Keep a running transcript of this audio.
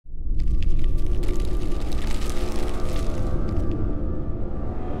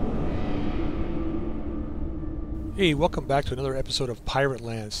Hey, welcome back to another episode of Pirate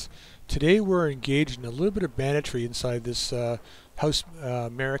Lands. Today we're engaged in a little bit of banditry inside this House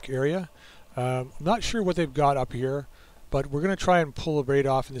Merrick area. I'm not sure what they've got up here, but we're going to try and pull a raid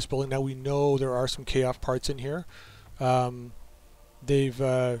off in this building. Now we know there are some chaos parts in here. We've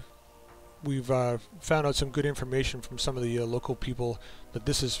found out some good information from some of the local people that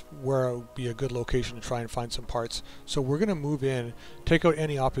this is where it would be a good location to try and find some parts. So we're going to move in, take out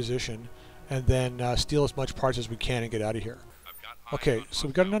any opposition, and then steal as much parts as we can and get out of here. Okay, so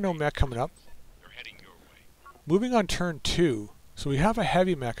we've got another mech coming up. Moving on turn 2. So we have a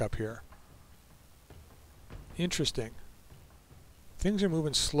heavy mech up here. Interesting. Things are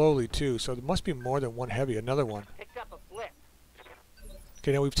moving slowly too, so there must be more than one heavy. Another one. Picked up a flip.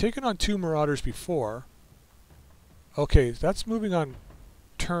 Okay, now we've taken on 2 marauders before. Okay, that's moving on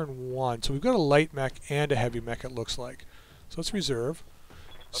turn 1. So we've got a light mech and a heavy mech, it looks like. So let's reserve.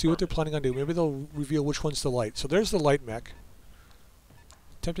 See what they're planning on doing. Maybe they'll reveal which one's the light. So there's the light mech.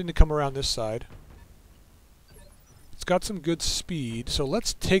 Attempting to come around this side. It's got some good speed, so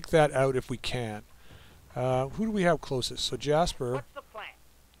let's take that out if we can. Who do we have closest? So Jasper. What's the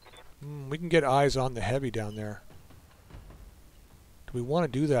plan? We can get eyes on the heavy down there. Do we want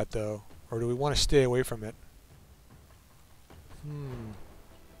to do that though? Or do we want to stay away from it?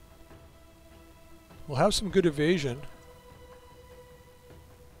 We'll have some good evasion.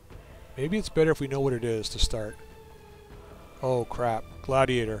 Maybe it's better if we know what it is to start. Oh crap,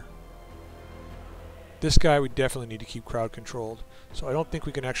 Gladiator. This guy we definitely need to keep crowd controlled. So I don't think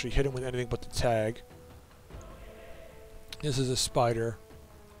we can actually hit him with anything but the tag. This is a spider.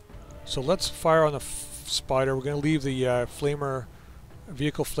 So let's fire on the spider. We're going to leave the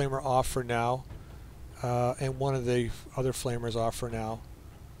vehicle flamer off for now. And one of the other flamers off for now.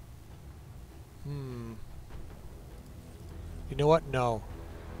 You know what? No.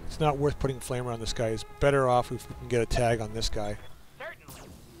 It's not worth putting flamer on this guy. It's better off if we can get a tag on this guy. Certainly.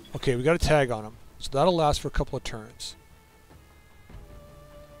 Okay, we got a tag on him. So that'll last for a couple of turns.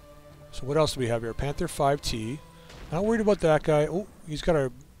 So what else do we have here? Panther 5T. Not worried about that guy. Oh, he's got a...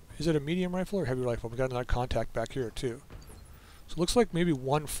 Is it a medium rifle or heavy rifle? We got another contact back here too. So it looks like maybe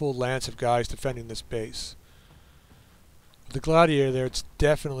one full lance of guys defending this base. The Gladiator there, it's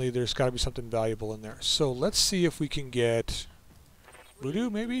definitely... There's got to be something valuable in there. So let's see if we can get...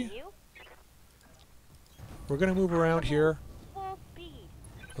 Voodoo, maybe? We're going to move around here.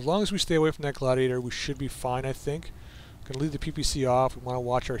 As long as we stay away from that Gladiator, we should be fine, I think. Going to leave the PPC off. We want to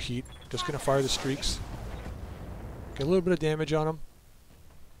watch our heat. Just going to fire the streaks. Get a little bit of damage on him.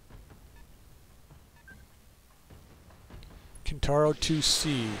 Kintaro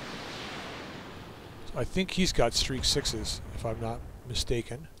 2C. So I think he's got streak 6s, if I'm not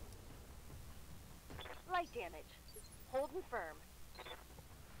mistaken. Light damage. Holding firm.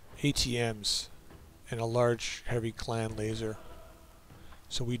 ATMs and a large heavy clan laser.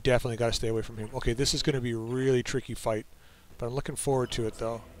 So we definitely got to stay away from him. Okay, this is going to be a really tricky fight, but I'm looking forward to it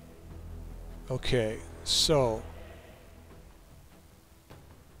though. Okay, so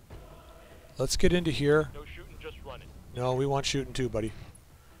let's get into here. No shooting, just running. No, we want shooting too, buddy.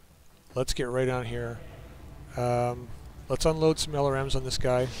 Let's get right on here. Let's unload some LRMs on this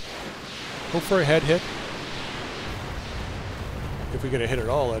guy. Hope for a head hit. If we get a hit at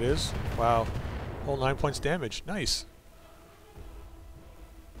all, that is. Wow. Whole 9 points damage. Nice.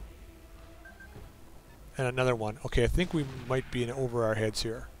 And another one. Okay, I think we might be in over our heads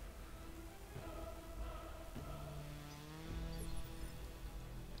here.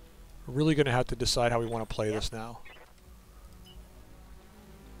 We're really going to have to decide how we want to play this now.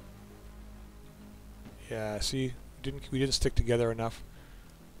 Yeah, see? We didn't stick together enough.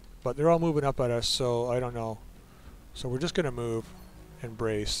 But they're all moving up at us, so I don't know. So we're just going to move and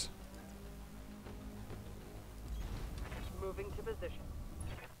brace. Moving to position.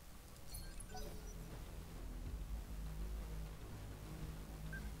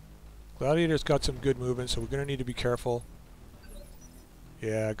 Gladiator's got some good movement, so we're going to need to be careful.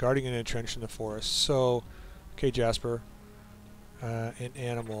 Yeah, guarding an entrench in the forest. So, okay, Jasper. An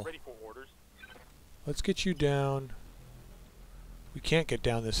animal. Ready for orders. Let's get you down. We can't get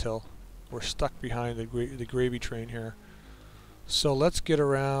down this hill. We're stuck behind the gravy train here. So let's get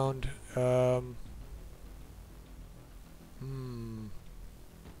around.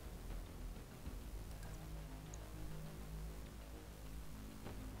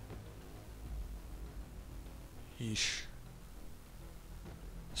 Yeesh.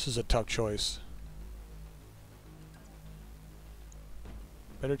 This is a tough choice.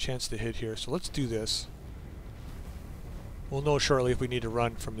 Better chance to hit here, so let's do this. We'll know shortly if we need to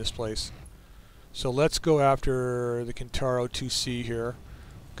run from this place. So let's go after the Kintaro 2C here.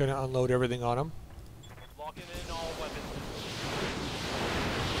 Gonna unload everything on him. Locking in all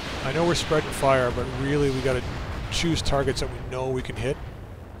I know we're spreading fire, but really we gotta choose targets that we know we can hit.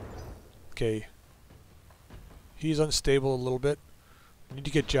 Okay. He's unstable a little bit. We need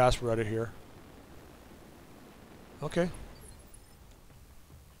to get Jasper out of here. Okay.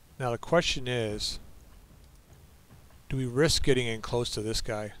 Now the question is, do we risk getting in close to this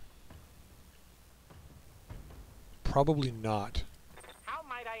guy? Probably not. How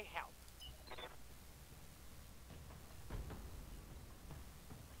might I help?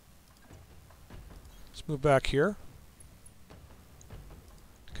 Let's move back here.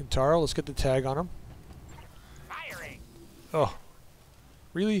 Kentaro, let's get the tag on him. Firing. Oh.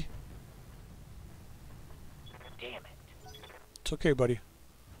 Really? Damn it. It's okay, buddy.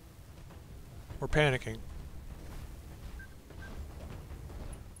 We're panicking.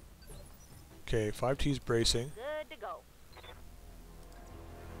 Okay, 5T's bracing. Good to go.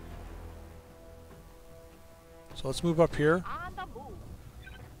 So let's move up here. On the move.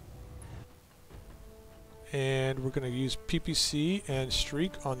 And we're going to use PPC and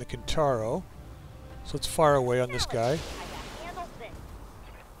Streak on the Kentaro. So let's fire away on this guy. I can handle this.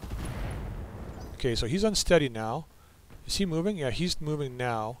 Okay, so he's unsteady now. Is he moving? Yeah, he's moving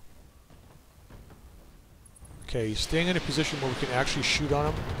now. Okay, he's staying in a position where we can actually shoot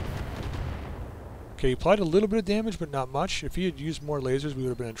on him. Okay, he applied a little bit of damage, but not much. If he had used more lasers, we would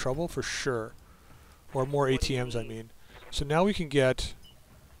have been in trouble for sure. Or more ATMs, I mean. So now we can get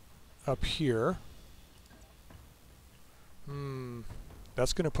up here.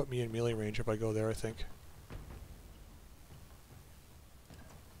 That's going to put me in melee range if I go there, I think.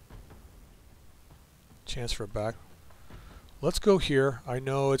 Chance for a back. Let's go here. I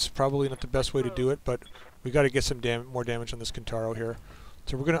know it's probably not the best way to do it, but we got to get some more damage on this Kentaro here.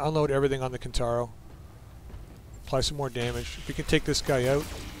 So we're going to unload everything on the Kentaro. Apply some more damage. If we can take this guy out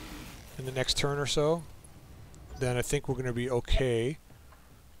in the next turn or so, then I think we're going to be okay.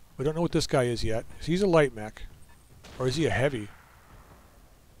 We don't know what this guy is yet. He's a light mech. Or is he a heavy?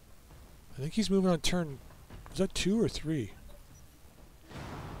 I think he's moving on turn... Is that 2 or 3?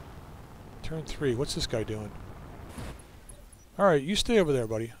 Turn 3. What's this guy doing? Alright, you stay over there,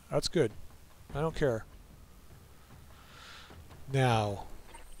 buddy. That's good. I don't care. Now...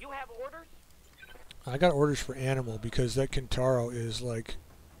 You have orders? I got orders for Animal because that Kentaro is like...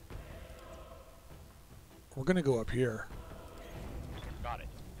 We're gonna go up here. Got it.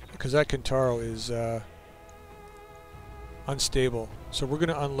 Because that Kentaro is unstable. So we're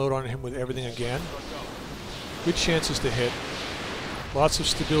gonna unload on him with everything again. Good chances to hit. Lots of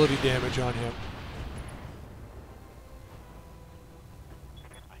stability damage on him.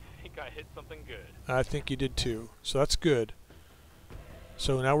 I think I hit something good. I think you did too. So that's good.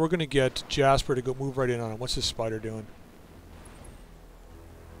 So now we're gonna get Jasper to go move right in on him. What's this spider doing?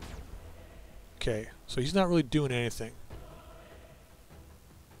 Okay, so he's not really doing anything.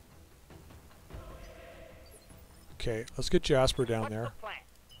 Okay, let's get Jasper down What's there. the plan?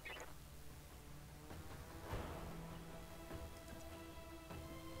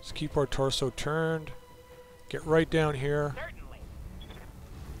 Let's keep our torso turned. Get right down here. Certainly.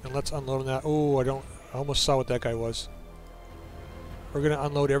 And let's unload on that. Oh, I almost saw what that guy was. We're going to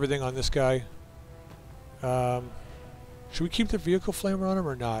unload everything on this guy. Should we keep the vehicle flamer on him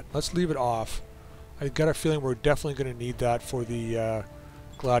or not? Let's leave it off. I got a feeling we're definitely going to need that for the I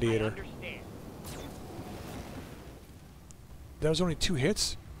Gladiator. understand. That was only 2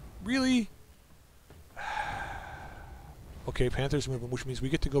 hits? Really? Okay, Panther's moving, which means we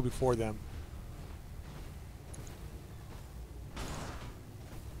get to go before them.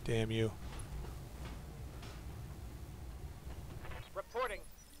 Damn you. Reporting.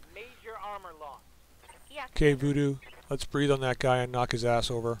 Major armor loss. Yeah. Okay, Voodoo, let's breathe on that guy and knock his ass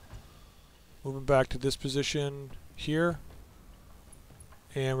over. Moving back to this position here.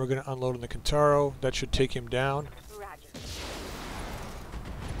 And we're going to unload on the Kentaro. That should take him down. Roger.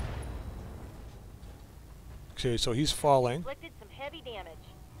 Okay, so he's falling. Inflicted some heavy damage.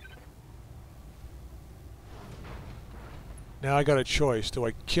 Now I got a choice. Do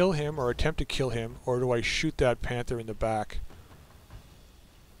I kill him or attempt to kill him, or do I shoot that Panther in the back?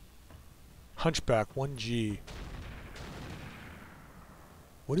 Hunchback, 1G.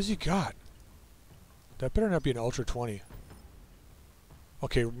 What has he got? That better not be an Ultra 20.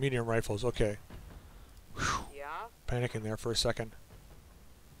 Okay, medium rifles, okay. Whew. Yeah. Panicking there for a second.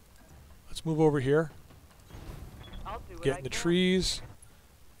 Let's move over here. I'll do what Get I in the can. trees.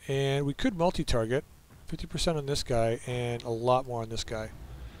 And we could multi-target. 50% on this guy and a lot more on this guy.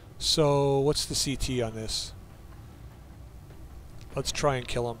 So what's the CT on this? Let's try and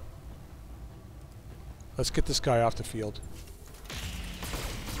kill him. Let's get this guy off the field.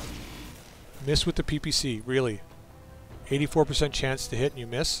 Miss with the PPC, really? 84% chance to hit and you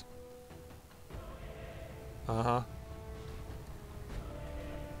miss? Uh-huh.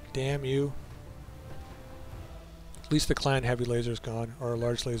 Damn you. At least the clan heavy laser's gone, or a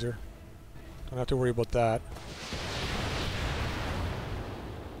large laser. Don't have to worry about that.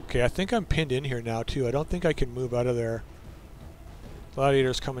 Okay, I think I'm pinned in here now too. I don't think I can move out of there.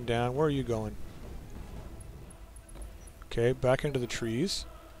 Gladiator's coming down. Where are you going? Okay, back into the trees.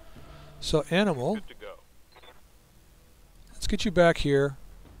 So, animal. Good to go. Let's get you back here.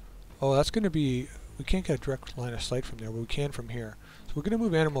 Oh, that's going to be... We can't get a direct line of sight from there, but we can from here. So we're going to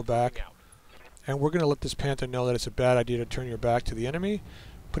move animal back. Moving out. And we're going to let this panther know that it's a bad idea to turn your back to the enemy.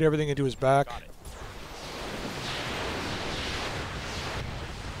 Put everything into his back. Got it.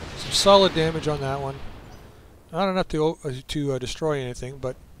 Some solid damage on that one. Not enough to destroy anything,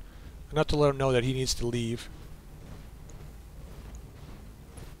 but enough to let him know that he needs to leave.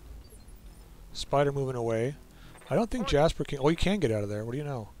 Spider moving away. I don't think Jasper can... Oh, he can get out of there. What do you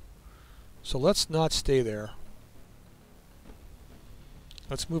know? So let's not stay there.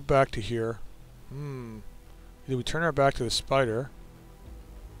 Let's move back to here. Either we turn our back to the spider.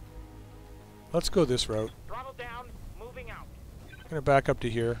 Let's go this route. Throttle down, moving out. I'm going to back up to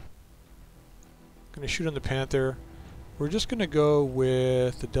here. Going to shoot on the panther. We're just going to go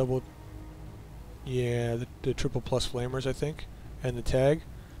with the double... Yeah, the triple plus flamers, I think. And the tag.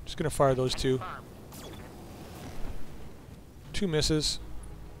 Just going to fire those two. Confirmed. 2 misses.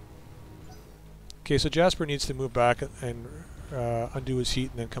 Okay, so Jasper needs to move back and undo his heat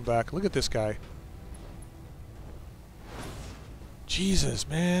and then come back. Look at this guy. Jesus,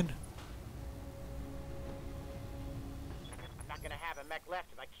 man. I'm not gonna have a mech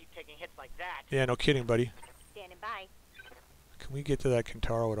left if I keep taking hits like that. Yeah, no kidding, buddy. Standing by. Can we get to that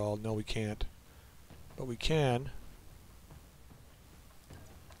Kintaro at all? No, we can't. But we can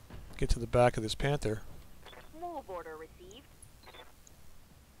get to the back of this panther. Move order received.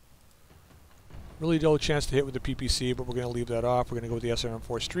 Really no chance to hit with the PPC, but we're going to leave that off. We're going to go with the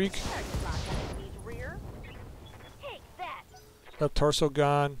SRM4 streak. Target lock on enemy's rear. Take that. Left torso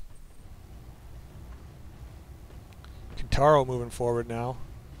gone. Kintaro moving forward now.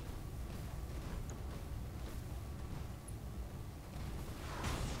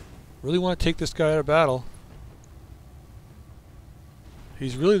 Really want to take this guy out of battle.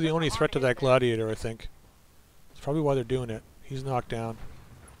 He's really the only threat to that gladiator, I think. That's probably why they're doing it. He's knocked down.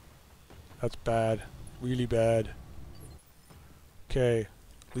 That's bad. Really bad. Okay.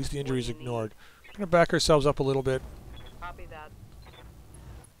 At least the injury's ignored. We're going to back ourselves up a little bit. Copy that.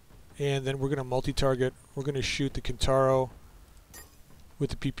 And then we're going to multi-target. We're going to shoot the Kintaro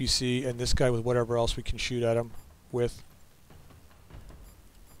with the PPC and this guy with whatever else we can shoot at him with.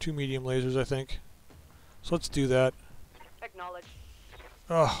 2 medium lasers, I think. So let's do that. Acknowledge.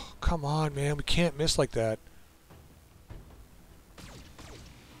 Oh, come on, man. We can't miss like that.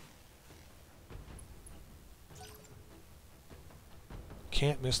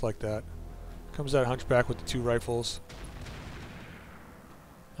 Can't miss like that. Comes that hunchback with the 2 rifles.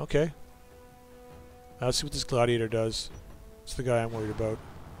 Okay. Now let's see what this gladiator does. It's the guy I'm worried about.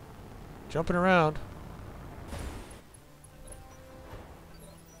 Jumping around.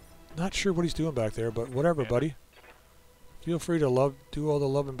 Not sure what he's doing back there, but whatever, buddy. Feel free to do all the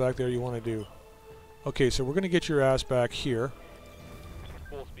loving back there you want to do. Okay, so we're going to get your ass back here.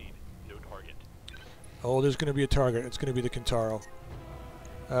 Full speed. No target. Oh, there's going to be a target. It's going to be the Kintaro.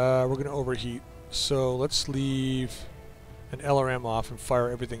 We're going to overheat. So let's leave an LRM off and fire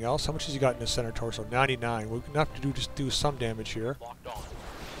everything else. How much has he got in his center torso? 99. We're going to have to just do some damage here. Locked on.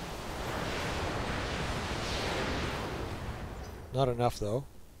 Not enough, though.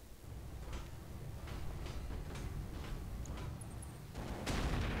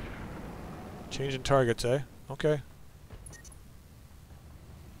 Changing targets, eh? Okay.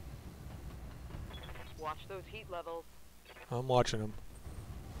 Watch those heat levels. I'm watching him.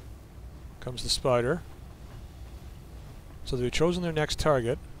 Comes the spider. So they've chosen their next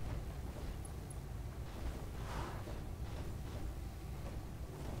target.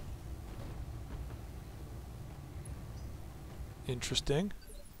 Interesting.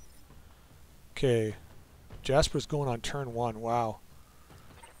 Okay. Jasper's going on turn 1. Wow.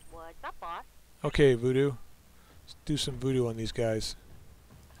 What's up, boss? Okay, Voodoo. Let's do some voodoo on these guys.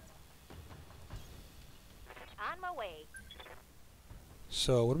 On my way.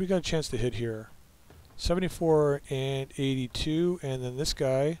 So, what do we got a chance to hit here? 74 and 82, and then this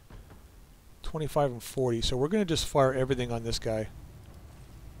guy, 25 and 40. So we're going to just fire everything on this guy.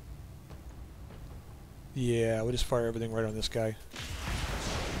 Yeah, we'll just fire everything right on this guy.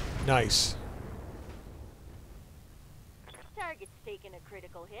 Nice. Target's taking a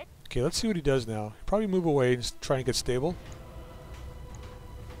critical hit. Okay, let's see what he does now. Probably move away and try and get stable.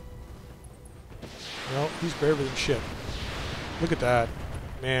 No, he's braver than shit. Look at that.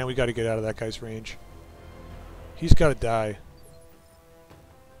 Man, we got to get out of that guy's range. He's got to die.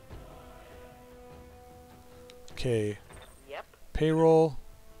 Okay. Yep. Payroll.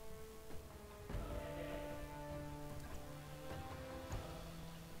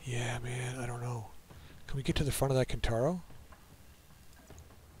 Yeah, man, I don't know. Can we get to the front of that Kintaro?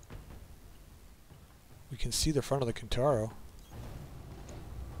 We can see the front of the Kintaro.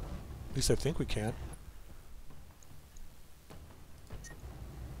 At least I think we can.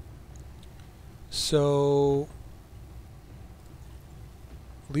 So,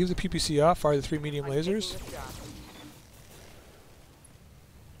 leave the PPC off, fire the 3 medium lasers.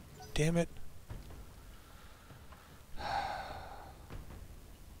 Damn it.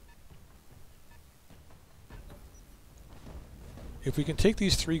 If we can take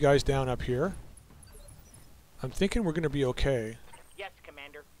these 3 guys down up here, I'm thinking we're going to be okay. Yes,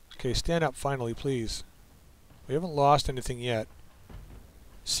 Commander. Okay, stand up finally, please. We haven't lost anything yet.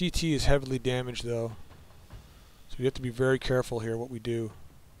 CT is heavily damaged, though. So we have to be very careful here what we do.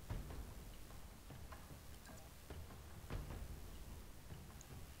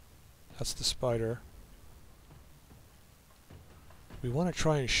 That's the spider. We want to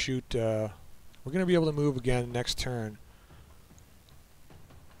try and shoot... we're going to be able to move again next turn.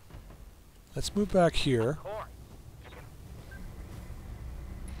 Let's move back here.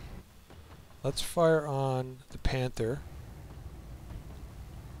 Let's fire on the Panther.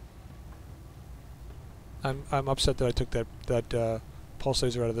 I'm upset that I took that pulse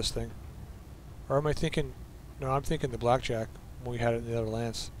laser out of this thing. Or am I thinking... No, I'm thinking the Blackjack when we had it in the other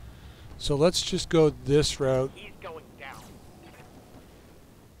lance. So let's just go this route. He's going down.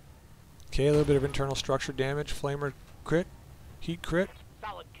 Okay, a little bit of internal structure damage. Flamer crit. Heat crit.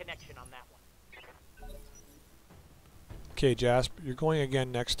 Solid connection on that one. Okay, Jasp, you're going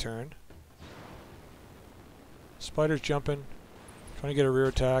again next turn. Spider's jumping. Trying to get a rear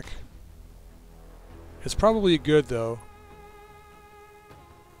attack. It's probably good, though.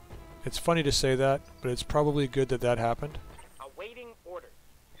 It's funny to say that, but it's probably good that that happened. Awaiting orders.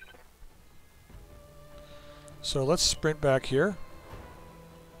 So let's sprint back here.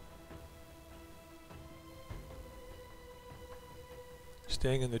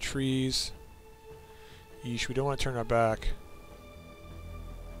 Staying in the trees. Yeesh, we don't want to turn our back.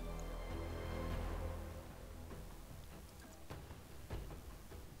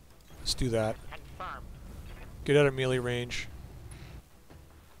 Let's do that. Confirmed. Get out of melee range.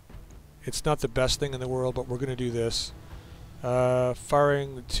 It's not the best thing in the world, but we're going to do this.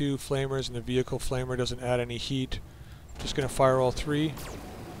 Firing the 2 flamers and the vehicle flamer doesn't add any heat. Just going to fire all 3.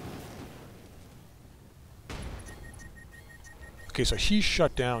 Okay, so he's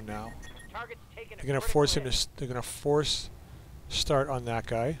shut down now. Target's taken They're going to force him to... They're going to force start on that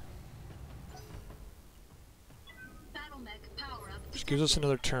guy. Which gives us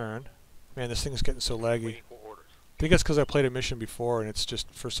another turn. Man, this thing is getting so laggy. Waiting for orders. I think it's because I played a mission before and it's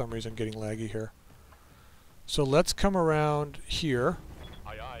just, for some reason, getting laggy here. So let's come around here.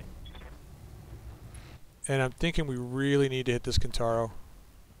 Aye, aye. And I'm thinking we really need to hit this Kintaro.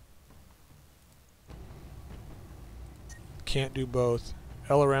 Can't do both.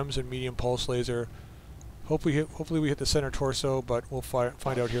 LRMs and medium pulse laser. Hopefully we hit the center torso, but we'll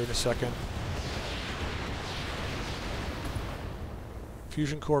find out here in a second.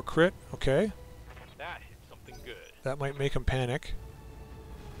 Fusion core crit, okay. That hit something good. That might make him panic.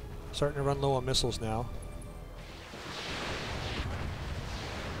 Starting to run low on missiles now.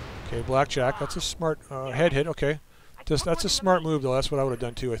 Okay, Blackjack, that's a smart head hit, okay. That's a smart move though, that's what I would have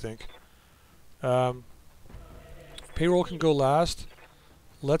done too, I think. Payroll can go last.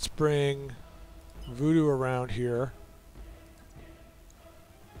 Let's bring Voodoo around here.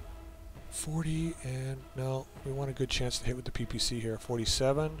 40 and no, we want a good chance to hit with the PPC here.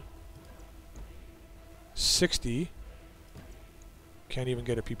 47. 60. Can't even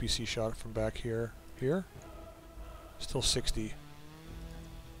get a PPC shot from back here. Here? Still 60.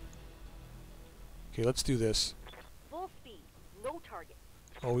 Okay, let's do this. Full speed. No target.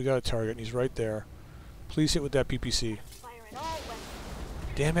 Oh, we got a target and he's right there. Please hit with that PPC. Firing all weapons.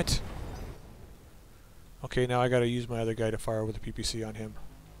 Damn it! Okay, now I gotta use my other guy to fire with the PPC on him.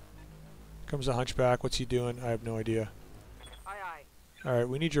 Comes the Hunchback. What's he doing? I have no idea. Aye, aye. Alright,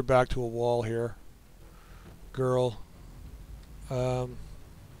 we need your back to a wall here. Girl.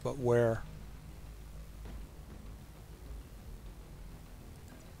 But where?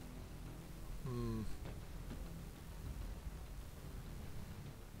 Hmm.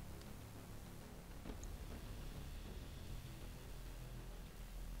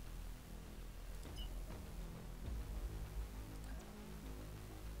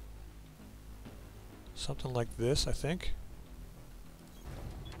 Something like this, I think.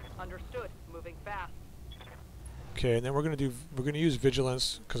 Understood. Moving fast. Okay, and then we're gonna use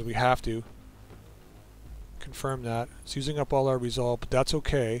vigilance because we have to. Confirm that. It's using up all our resolve, but that's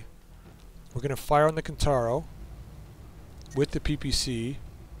okay. We're gonna fire on the Kintaro with the PPC.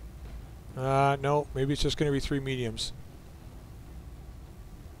 No, maybe it's just gonna be 3 mediums.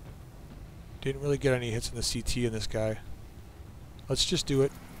 Didn't really get any hits in the CT in this guy. Let's just do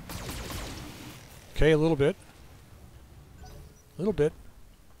it. Okay, a little bit. A little bit.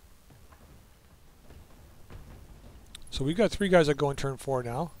 So we've got 3 guys that go in turn 4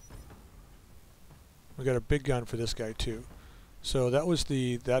 now. We got a big gun for this guy too. So that was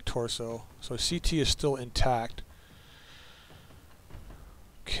that torso. So CT is still intact.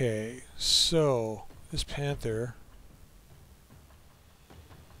 Okay, so this Panther.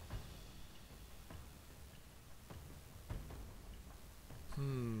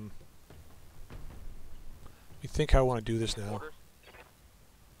 Let me think how I want to do this now. Orders.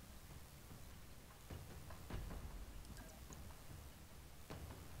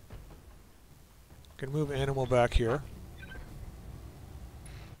 Gonna move Animal back here.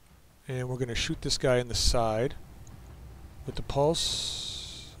 And we're gonna shoot this guy in the side. With the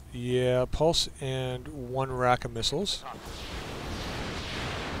pulse. Yeah, pulse and 1 rack of missiles.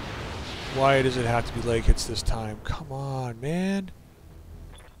 Why does it have to be leg hits this time? Come on, man.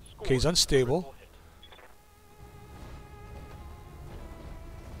 Okay, he's unstable.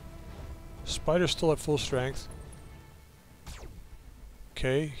 Spider's still at full strength.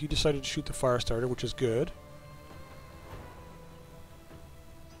 Okay, he decided to shoot the fire starter, which is good.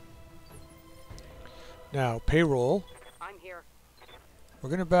 Now, payroll. I'm here. We're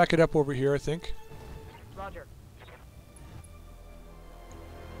going to back it up over here, I think. Roger.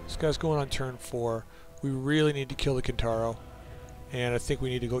 This guy's going on turn 4. We really need to kill the Kintaro. And I think we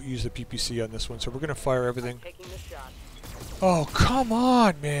need to go use the PPC on this one. So we're going to fire everything. Taking the shot. Oh, come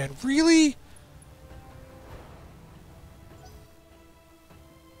on, man. Really?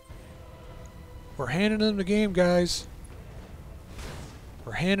 We're handing them the game, guys.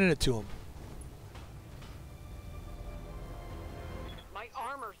 We're handing it to them. My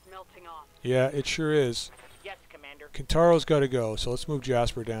armor's melting off. Yeah, it sure is. Yes, Commander. Kintaro's got to go, so let's move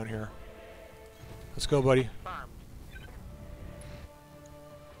Jasper down here. Let's go, buddy. Confirmed.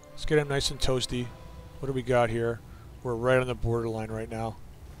 Let's get him nice and toasty. What do we got here? We're right on the borderline right now.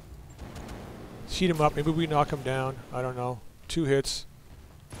 Let's heat him up. Maybe we knock him down. I don't know. 2 hits.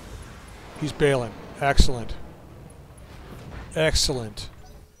 He's bailing. Excellent. Excellent.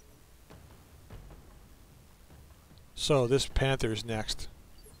 So this Panther's next.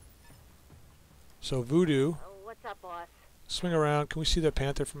 So Voodoo, Oh, what's up, boss? swing around. Can we see that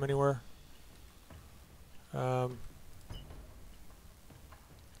Panther from anywhere? From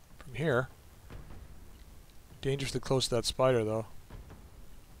here. Dangerously close to that spider, though.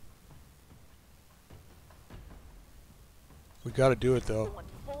 We gotta do it, though. Going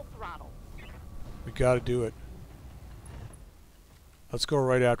full throttle. We gotta do it. Let's go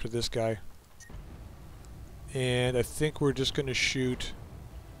right after this guy. And I think we're just gonna shoot.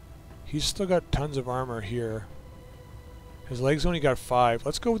 He's still got tons of armor here. His leg's only got 5.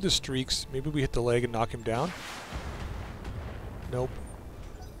 Let's go with the streaks. Maybe we hit the leg and knock him down. Nope.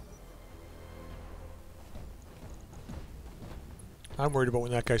 I'm worried about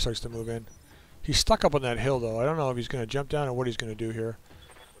when that guy starts to move in. He's stuck up on that hill, though. I don't know if he's going to jump down or what he's going to do here.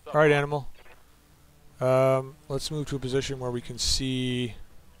 Alright, Animal. Let's move to a position where we can see...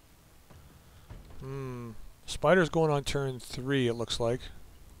 Spider's going on turn 3, it looks like.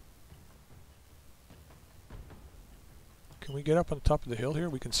 Can we get up on top of the hill here?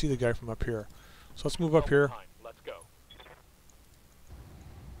 We can see the guy from up here. So let's move up here. Let's go.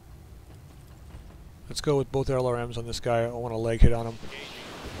 Let's go with both LRMs on this guy. I want a leg hit on him.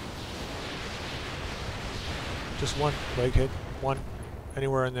 Just 1 leg hit. 1.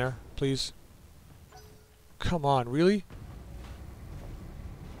 Anywhere in there, please. Come on, really?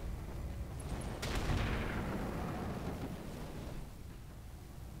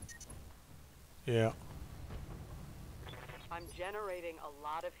 Yeah. I'm generating a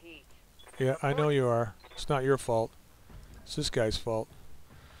lot of heat. Yeah, I know you are. It's not your fault. It's this guy's fault.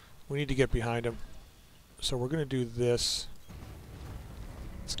 We need to get behind him. So we're going to do this.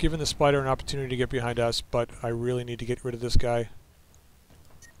 It's giving the spider an opportunity to get behind us, but I really need to get rid of this guy.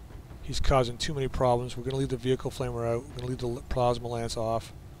 He's causing too many problems. We're going to leave the vehicle flamer out. We're going to leave the plasma lance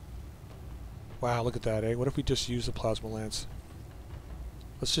off. Wow, look at that, eh? What if we just use the plasma lance?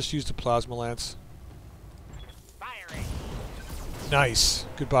 Let's just use the plasma lance. Firing. Nice.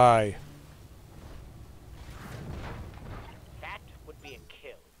 Goodbye. That would be a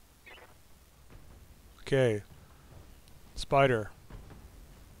kill. Okay. Spider.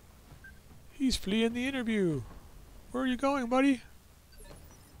 He's fleeing the interview. Where are you going, buddy?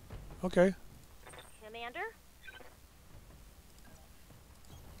 Okay. Commander?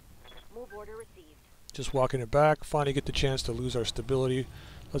 Move order received. Just walking it back. Finally get the chance to lose our stability.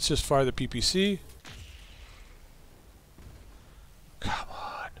 Let's just fire the PPC. Come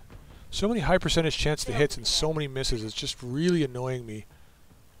on. So many high percentage chance to hits and so many misses. It's just really annoying me.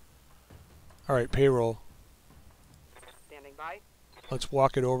 Alright, payroll. Standing by. Let's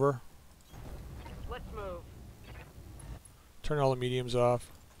walk it over. Let's move. Turn all the mediums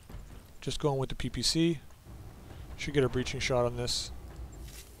off. Just going with the PPC. Should get a breaching shot on this.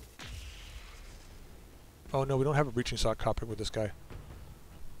 Oh no, we don't have a breaching shot cockpit with this guy.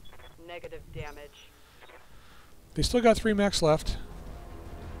 Negative damage. They still got 3 mechs left.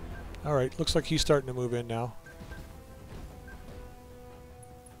 Alright, looks like he's starting to move in now.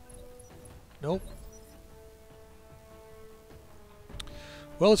 Nope.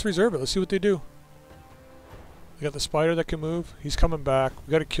 Well, let's reserve it. Let's see what they do. We got the spider that can move. He's coming back.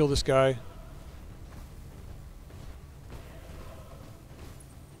 We got to kill this guy.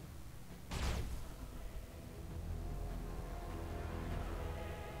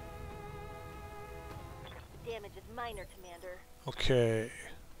 Damage is minor, Commander. Okay.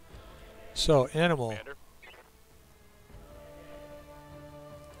 So, animal. Commander.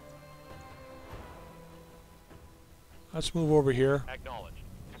 Let's move over here. Acknowledged.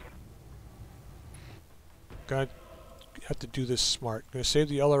 Gotta have to do this smart. Gonna save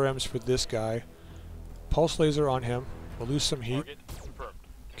the LRMs for this guy. Pulse laser on him. We'll lose some heat. Target confirmed.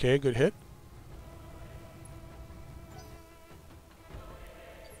 Okay, good hit.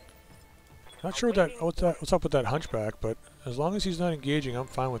 Not sure what's up with that hunchback, but as long as he's not engaging, I'm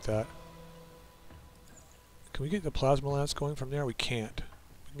fine with that. Can we get the plasma lance going from there? We can't.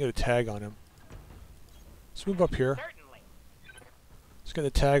 We can get a tag on him. Let's move up here. Certainly. Let's get a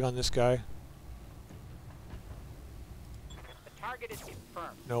tag on this guy. The target is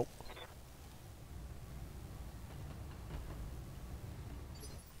confirmed. Nope.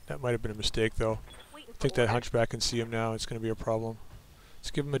 That might have been a mistake, though. Waiting I think for that order. hunchback can see him now. It's going to be a problem.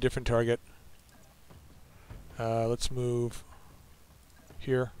 Let's give him a different target. Let's move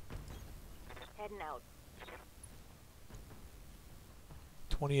here. Heading out.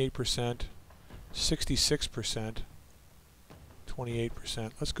 28%, 66%,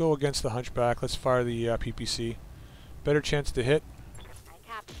 28%. Let's go against the hunchback. Let's fire the PPC. Better chance to hit.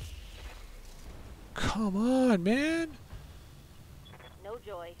 I copy. Come on, man! No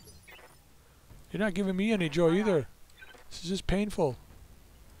joy. You're not giving me any joy either. This is just painful.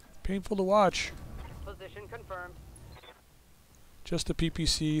 Painful to watch. Position confirmed. Just the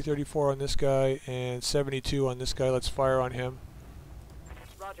PPC, 34 on this guy, and 72 on this guy. Let's fire on him.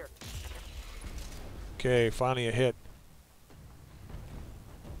 Roger. Okay, finally a hit.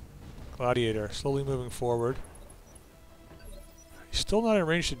 Gladiator, slowly moving forward. He's still not in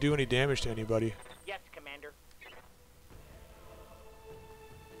range to do any damage to anybody. Yes, Commander.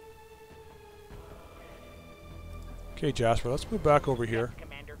 Okay, Jasper, let's move back over here. Yes,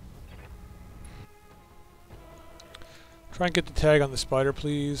 Commander. Try and get the tag on the spider,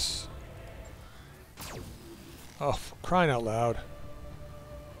 please. Oh, for crying out loud.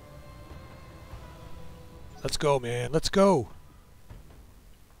 Let's go, man. Let's go.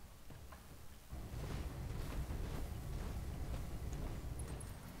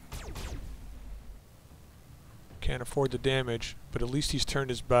 Can't afford the damage, but at least he's turned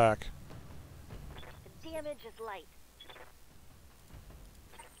his back. The damage is light.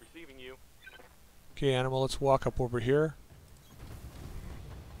 Receiving you. Okay, animal, let's walk up over here.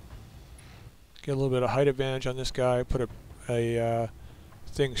 Get a little bit of height advantage on this guy. Put a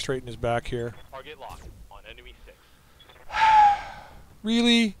thing straight in his back here. Target locked on enemy 6.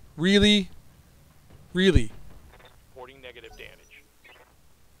 Really? Really? Really? Reporting negative damage.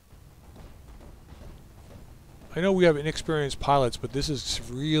 I know we have inexperienced pilots, but this is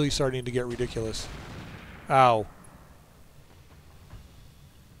really starting to get ridiculous. Ow.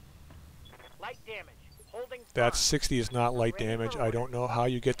 Light damage. Holding That firm. 60 is not light damage. I don't know how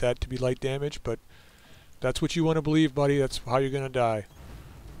you get that to be light damage, but that's what you want to believe, buddy. That's how you're going to die.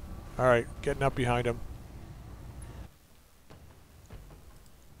 Alright, getting up behind him.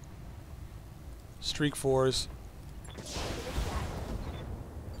 Streak 4s.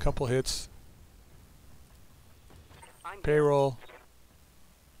 Couple hits. I'm Payroll.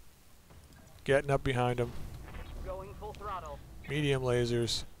 Getting up behind him. going full throttle. Medium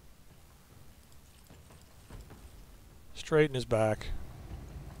lasers. Straight in his back.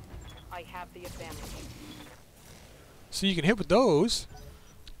 I have the advantage. So you can hit with those.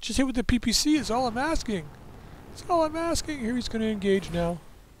 Just hit with the PPC is all I'm asking. That's all I'm asking. Here he's going to engage now.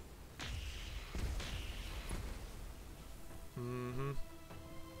 Mm-hmm.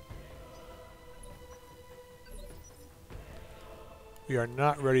 We are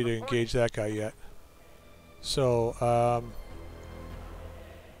not ready to engage that guy yet. So,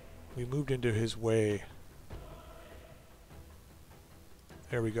 we moved into his way.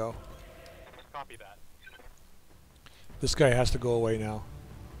 There we go. Copy that. This guy has to go away now.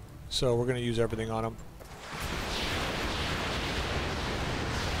 So we're going to use everything on him.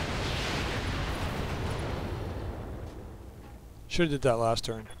 Should have did that last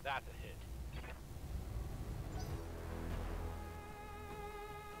turn. That's a hit.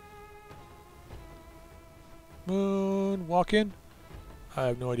 Moon, walk in. I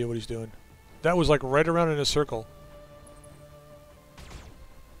have no idea what he's doing. That was like right around in a circle.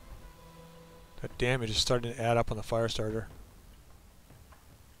 That damage is starting to add up on the fire starter.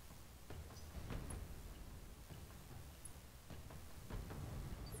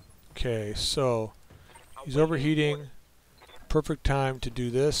 Okay, so he's overheating. Perfect time to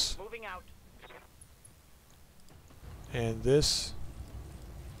do this Moving out. and this.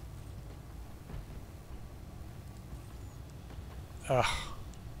 Ugh.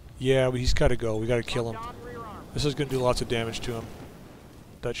 Yeah, he's got to go. We got to kill him. Locked on rear arm. This is going to do lots of damage to him.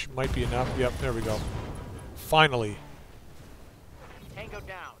 That might be enough. Yep, there we go. Finally. Tango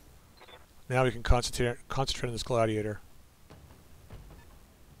down. Now we can concentrate on this gladiator.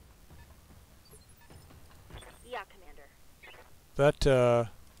 Yeah, Commander. That, On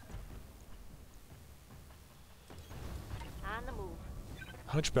the move.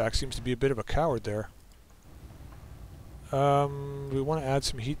 Hunchback seems to be a bit of a coward there. We want to add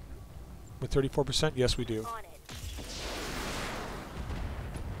some heat with 34%? Yes, we do. On it.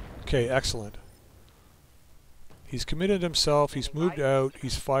 Okay, excellent. He's committed himself, he's moved out,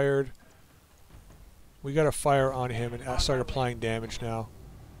 he's fired. We got to fire on him and start applying damage now.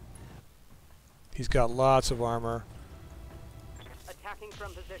 He's got lots of armor. Attacking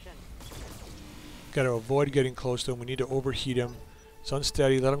from position. Got to avoid getting close to him. We need to overheat him. It's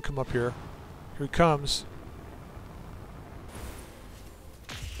unsteady. Let him come up here. Here he comes.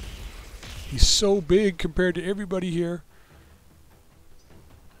 He's so big compared to everybody here.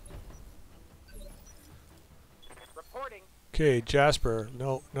 Reporting. Okay, Jasper.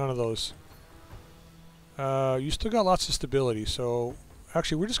 No, none of those. You still got lots of stability, so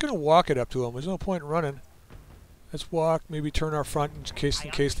actually we're just going to walk it up to him. There's no point in running. Let's walk, maybe turn our front in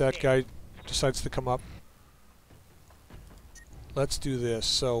case that guy decides to come up. Let's do this.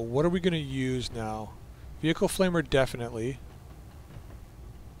 So what are we going to use now? Vehicle flamer definitely.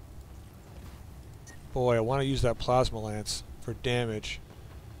 Boy, I want to use that plasma lance for damage.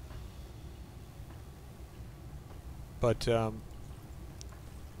 But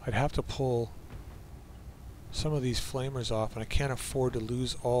I'd have to pull some of these flamers off, and I can't afford to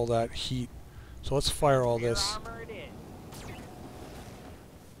lose all that heat. So let's fire all Rear this. armor it is.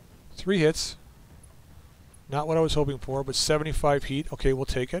 3 hits. Not what I was hoping for, but 75 heat. Okay, we'll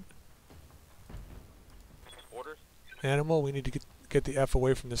take it. Orders? Animal, we need to get the F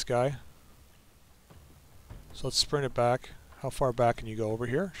away from this guy. So let's sprint it back. How far back can you go? Over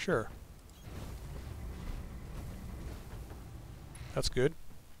here? Sure. That's good.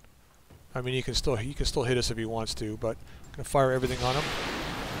 I mean, he can still hit us if he wants to, but I'm gonna fire everything on him.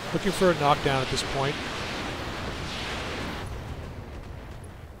 Looking for a knockdown at this point.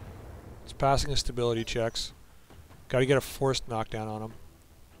 It's passing his stability checks. Got to get a forced knockdown on him.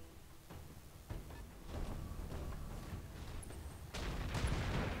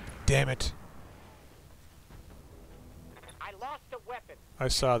 Damn it! I lost a weapon. I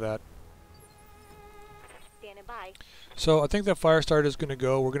saw that. Standing by. So I think that fire starter is going to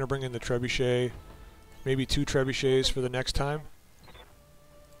go. We're going to bring in the trebuchet, maybe 2 trebuchets for the next time.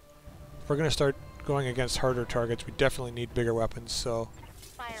 If we're going to start going against harder targets, we definitely need bigger weapons. So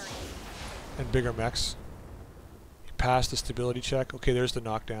Firing. and bigger mechs. He passed the stability check. Okay, there's the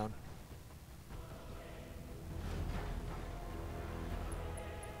knockdown.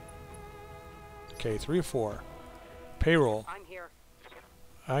 Okay, 3 or 4. Payroll. I'm here.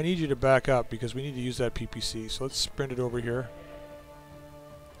 I need you to back up because we need to use that PPC. So let's sprint it over here.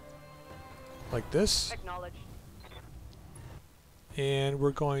 Like this. Acknowledged. And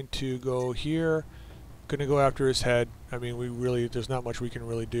we're going to go here. Gonna go after his head. I mean, there's not much we can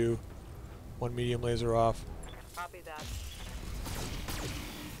really do. 1 medium laser off. Copy that.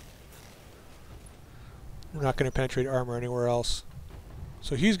 We're not gonna penetrate armor anywhere else.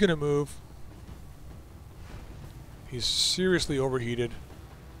 So he's gonna move. He's seriously overheated.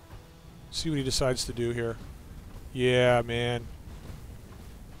 See what he decides to do here. Yeah, man.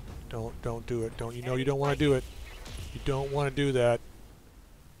 Don't do it. Don't, you know you don't want to do it. You don't want to do that.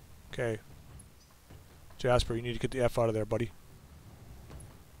 Okay. Jasper, you need to get the F out of there, buddy.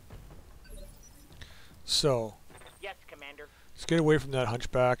 So, Yes, Commander. let's get away from that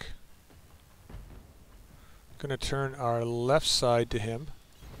hunchback. Gonna turn our left side to him.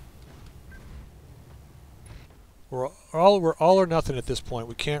 We're all or nothing at this point.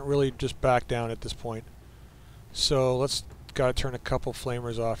 We can't really just back down at this point. So let's gotta turn a couple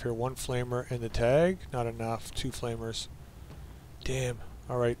flamers off here. One flamer in the tag, not enough. Two flamers. Damn.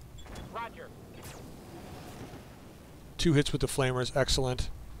 All right. Roger. 2 hits with the flamers, excellent.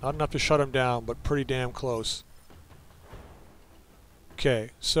 Not enough to shut him down, but pretty damn close. Okay,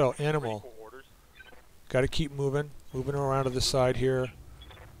 so animal. Ready for orders. Got to keep moving around to the side here.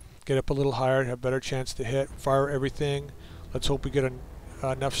 Get up a little higher, have a better chance to hit. Fire everything. Let's hope we get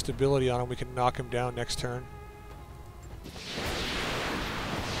enough stability on him. We can knock him down next turn.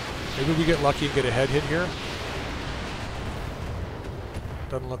 Maybe we get lucky and get a head hit here.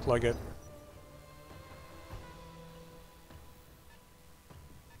 Doesn't look like it.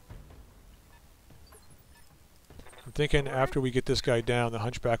 I'm thinking after we get this guy down, the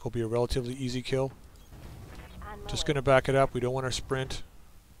hunchback will be a relatively easy kill. Just going to back it up. We don't want to sprint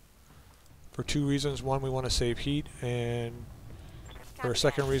for 2 reasons. One, we want to save heat, and for a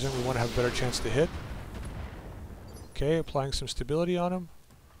second reason, we want to have a better chance to hit. Okay, applying some stability on him.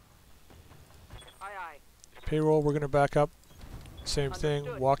 Aye, aye. Payroll, we're going to back up. Same thing,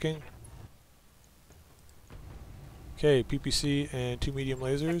 Understood. walking. Okay, PPC and 2 medium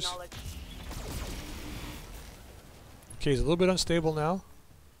lasers. Acknowledged. Okay, he's a little bit unstable now.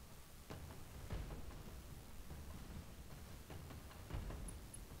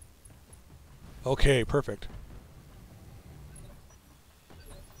 Okay, perfect.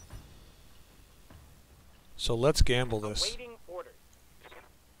 So let's gamble this. Awaiting orders.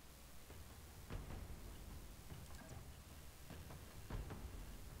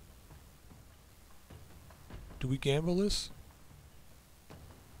 Do we gamble this?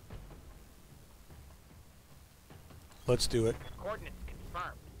 Let's do it. Coordinates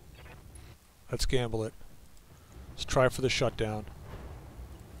confirmed. Let's gamble it. Let's try for the shutdown.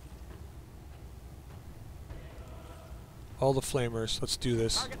 All the flamers. Let's do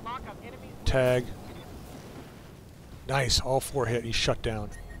this. Target lock on enemies. Tag. Nice. All 4 hit. He's shut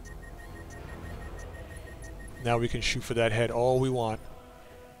down. Now we can shoot for that head all we want.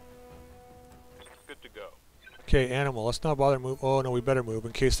 Good to go. Okay, animal. Let's not bother move. Oh, no, we better move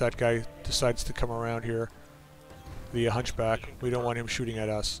in case that guy decides to come around here. The hunchback. We don't want him shooting at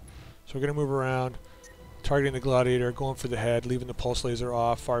us. So we're going to move around, targeting the gladiator, going for the head, leaving the pulse laser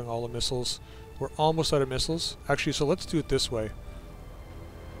off, firing all the missiles. We're almost out of missiles. Actually, so let's do it this way.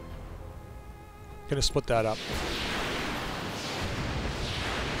 Gonna split that up.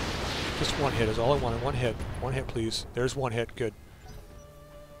 Just 1 hit is all I wanted. 1 hit. 1 hit, please. There's 1 hit. Good.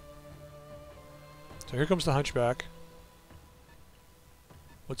 So here comes the hunchback.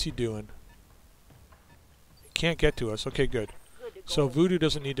 What's he doing? He can't get to us. Okay, good. Good to So go. Voodoo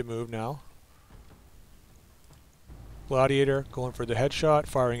doesn't need to move now. Gladiator going for the headshot,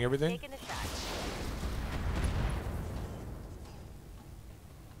 firing everything. Taking a shot.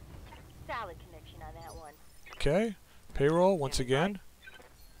 Solid connection on that one. Okay. Payroll once again.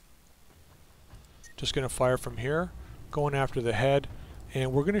 Just going to fire from here, going after the head,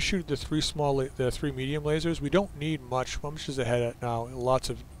 and we're going to shoot the 3 medium lasers. We don't need much. How much is the head at now? Lots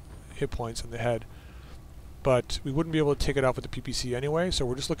of hit points in the head, but we wouldn't be able to take it off with the PPC anyway. So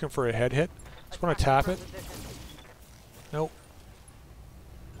we're just looking for a head hit. Just want to tap it. Nope.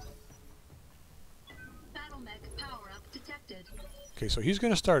 Battle mech power up detected. Okay, so he's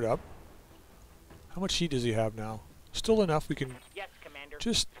going to start up. How much heat does he have now? Still enough. We can Yes, Commander.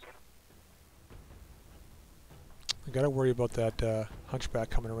 just... I gotta worry about that hunchback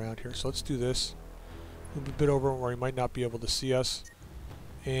coming around here. So let's do this. Move a bit over where he might not be able to see us.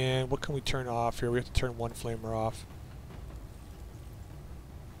 And what can we turn off here? We have to turn 1 flamer off.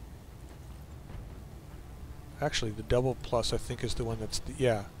 Actually, the double plus I think is the one that's...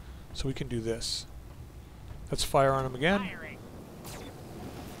 yeah. So we can do this. Let's fire on him again. Firing.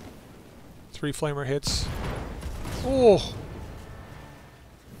 3 flamer hits. Oh!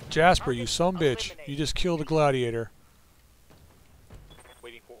 Jasper, you sumbitch. You just killed a gladiator.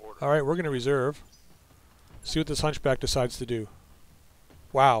 Waiting for orders. Alright, we're going to reserve. See what this hunchback decides to do.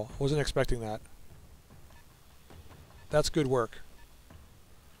 Wow, wasn't expecting that. That's good work.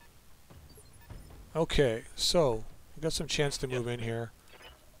 Okay, so we've got some chance to move in here.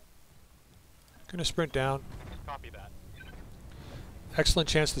 Gonna sprint down. Copy that. Excellent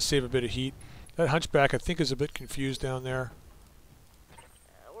chance to save a bit of heat. That hunchback I think is a bit confused down there.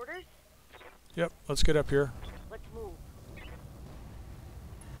 Orders? Yep, let's get up here. Let's move.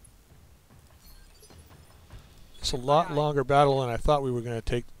 It's a lot longer battle than I thought we were going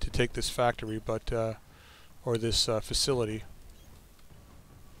to take this factory, but or this facility.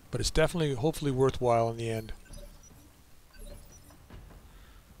 But it's definitely, hopefully, worthwhile in the end.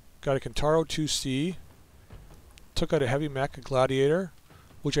 Got a Kentaro 2C. Took out a heavy mech, a Gladiator,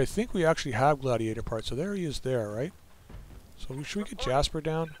 which I think we actually have Gladiator parts. So there he is there, right? So should we get Jasper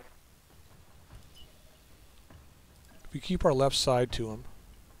down? If we keep our left side to him.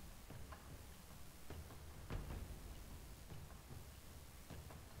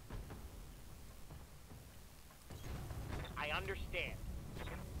 I understand.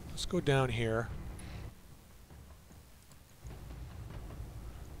 Let's go down here.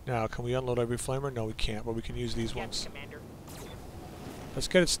 Now, can we unload every flamer? No, we can't, but we can use these Yes, ones. Commander. Let's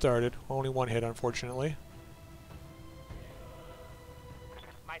get it started. Only one hit, unfortunately.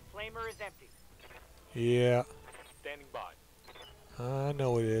 My flamer is empty. Yeah, Standing by. I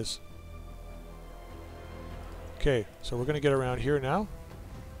know it is. Okay, so we're going to get around here now.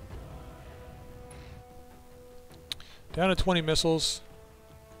 Down to 20 missiles.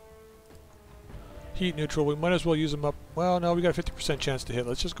 Heat neutral. We might as well use them up. Well, no, we got a 50% chance to hit.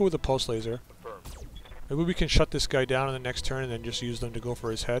 Let's just go with the pulse laser. Confirmed. Maybe we can shut this guy down in the next turn and then just use them to go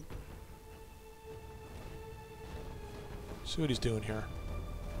for his head. See what he's doing here.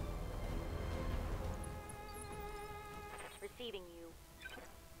 Receiving you.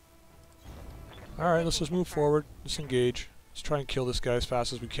 Alright, let's just move forward. Let's engage. Let's try and kill this guy as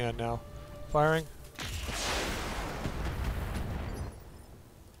fast as we can now. Firing.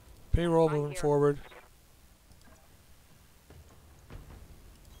 Payroll I'm moving here. forward.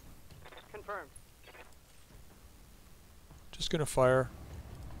 Confirmed. Just gonna fire.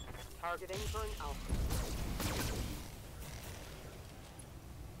 Targeting for an alpha.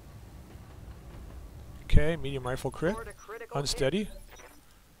 Okay, medium rifle crit. Toward a critical hit. Unsteady.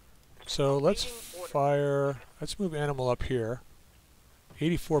 So let's fire. Let's move animal up here.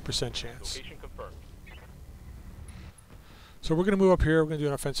 84% chance. Location confirmed. So we're going to move up here. We're going to do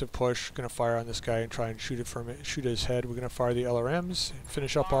an offensive push. Going to fire on this guy and try and shoot it from it, shoot his head. We're going to fire the LRMs.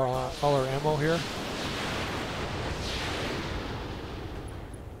 Finish up all our ammo here.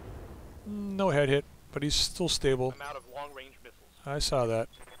 No head hit, but he's still stable. I'm out of long-range missiles. I saw that.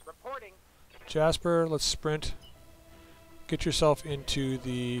 Reporting. Jasper, let's sprint. Get yourself into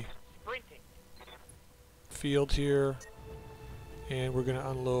the Sprinting. field here. And we're going to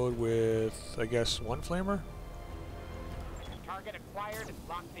unload with, I guess, one flamer. Target acquired and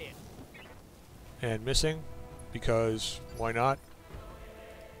locked in. And missing, because why not?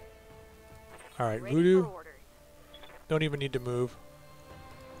 Alright, Ready Voodoo, for orders. don't even need to move.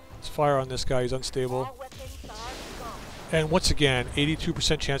 Let's fire on this guy, he's unstable. All weapons are go. And once again,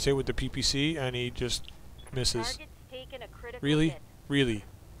 82% chance hit with the PPC, and he just misses. Target's taken a critical Really? hit. Really?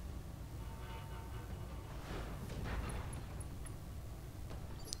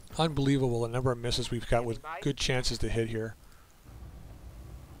 Unbelievable the number of misses we've got with good chances to hit here.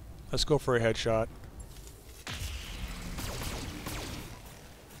 Let's go for a headshot.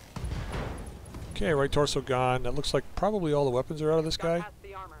 Okay, right torso gone. That looks like probably all the weapons are out of this guy. Past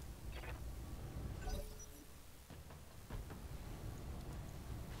the armor.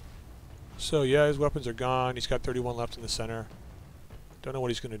 So yeah, his weapons are gone. He's got 31 left in the center. Don't know what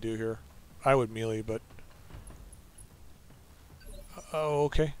he's going to do here. I would melee, but... oh,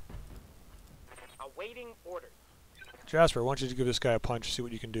 okay. Awaiting orders. Jasper, why don't you give this guy a punch, see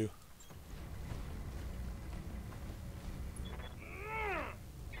what you can do.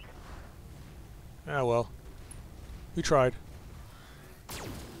 Ah, well. We tried.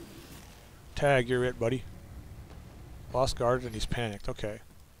 Tag, you're it, buddy. Lost guard and he's panicked. Okay.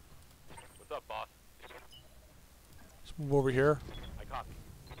 What's up, boss? Let's move over here. I copy.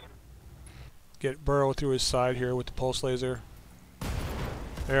 Get Burrow through his side here with the pulse laser.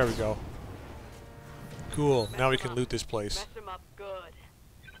 There we go. Cool. Now we can loot this place. Mess him up good.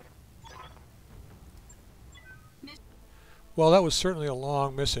 Well, that was certainly a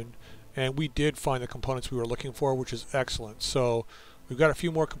long mission, and we did find the components we were looking for, which is excellent. So we've got a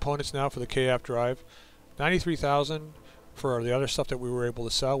few more components now for the KF drive. 93,000 for the other stuff that we were able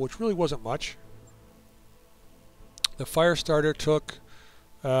to sell, which really wasn't much. The fire starter took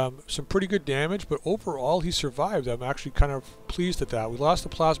some pretty good damage, but overall he survived. I'm actually kind of pleased at that. We lost the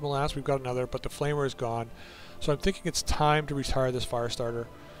plasma lance, we've got another, but the flamer is gone. So I'm thinking it's time to retire this fire starter.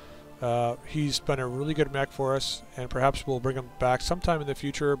 He's been a really good mech for us, and perhaps we'll bring him back sometime in the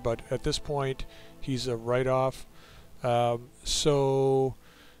future, but at this point he's a write-off. So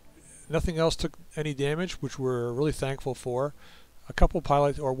nothing else took any damage, which we're really thankful for. a couple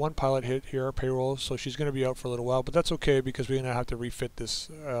pilot or one pilot hit here, payroll, so she's going to be out for a little while, but that's okay because we're going to have to refit this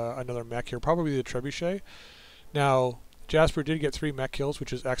another mech here, probably the trebuchet. Now, Jasper did get 3 mech kills,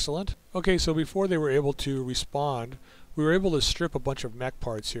 which is excellent. Okay, so before they were able to respawn, we were able to strip a bunch of mech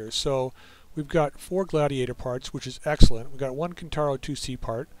parts here. So we've got 4 gladiator parts, which is excellent. We've got 1 Kintaro 2C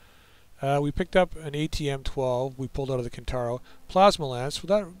part. We picked up an ATM-12 we pulled out of the Kintaro. Plasma Lance,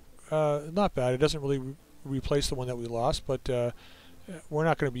 well, that, not bad. It doesn't really replace the one that we lost, but we're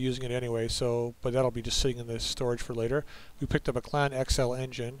not going to be using it anyway, so but that'll be just sitting in the storage for later. We picked up a Clan XL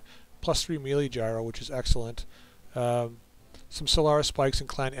engine, +3 melee gyro, which is excellent. Some Solaris spikes and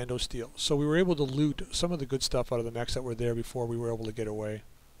Clan Endo steel. So we were able to loot some of the good stuff out of the mechs that were there before we were able to get away.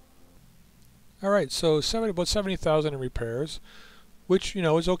 Alright, so about 70,000 in repairs, which, you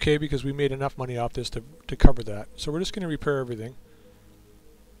know, is okay because we made enough money off this to cover that. So we're just going to repair everything.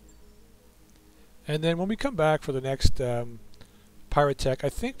 And then when we come back for the next Pirate Tech, I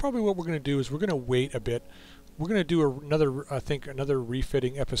think probably what we're going to do is we're going to wait a bit. We're going to do another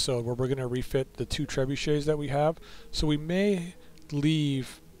refitting episode where we're going to refit the 2 trebuchets that we have. So we may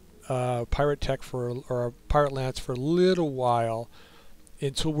leave Pirate Tech or Pirate Lance for a little while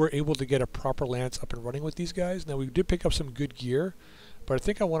until we're able to get a proper Lance up and running with these guys. Now we did pick up some good gear, but I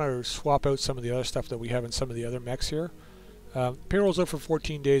think I want to swap out some of the other stuff that we have in some of the other mechs here. Payroll's out for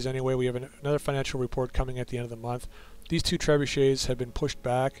 14 days anyway. We have another financial report coming at the end of the month. These 2 trebuchets have been pushed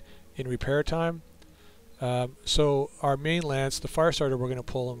back in repair time. So our main Lance, the Firestarter, we're going to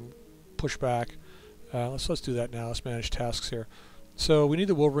pull and push back. Let's do that now. Let's manage tasks here. So we need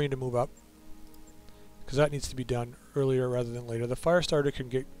the Wolverine to move up because that needs to be done earlier rather than later. The Firestarter can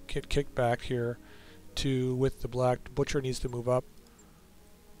get kicked back here with the Black. Butcher needs to move up.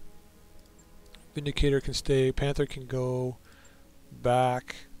 Vindicator can stay. Panther can go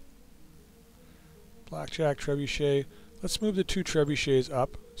back. Blackjack, Trebuchet. Let's move the 2 Trebuchets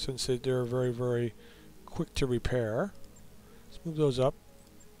up since they're very, very quick to repair. Let's move those up.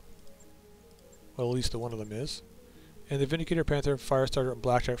 Well, at least the one of them is. And the Vindicator, Panther, Firestarter, and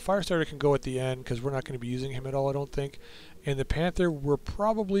Blackjack. Firestarter can go at the end because we're not going to be using him at all, I don't think. And the Panther we're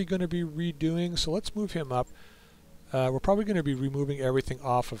probably going to be redoing, so let's move him up. We're probably going to be removing everything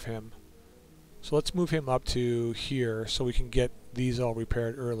off of him. So let's move him up to here so we can get these all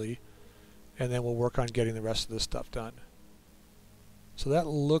repaired early. And then we'll work on getting the rest of this stuff done. So that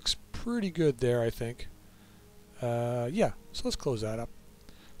looks pretty good there, I think. Yeah, so let's close that up.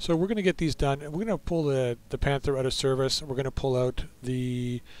 So we're going to get these done, and we're going to pull the Panther out of service. We're going to pull out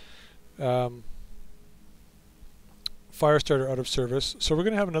the Firestarter out of service. So we're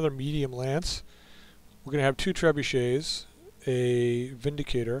going to have another medium Lance. We're going to have 2 Trebuchets, a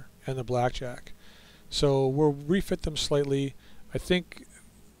Vindicator, and the Blackjack. So we'll refit them slightly. I think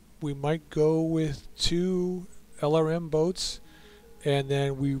we might go with 2 LRM boats, and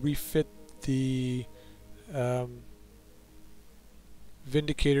then we refit the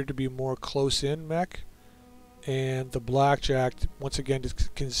Vindicator to be more close-in mech, and the Blackjack once again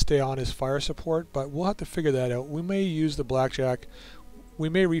can stay on as fire support, but we'll have to figure that out. We may use the Blackjack. We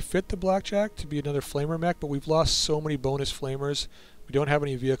may refit the Blackjack to be another flamer mech, but we've lost so many bonus flamers. We don't have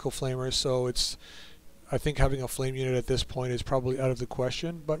any vehicle flamers, so I think having a flame unit at this point is probably out of the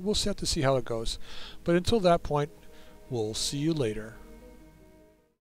question, but we'll have to see how it goes. But until that point, we'll see you later.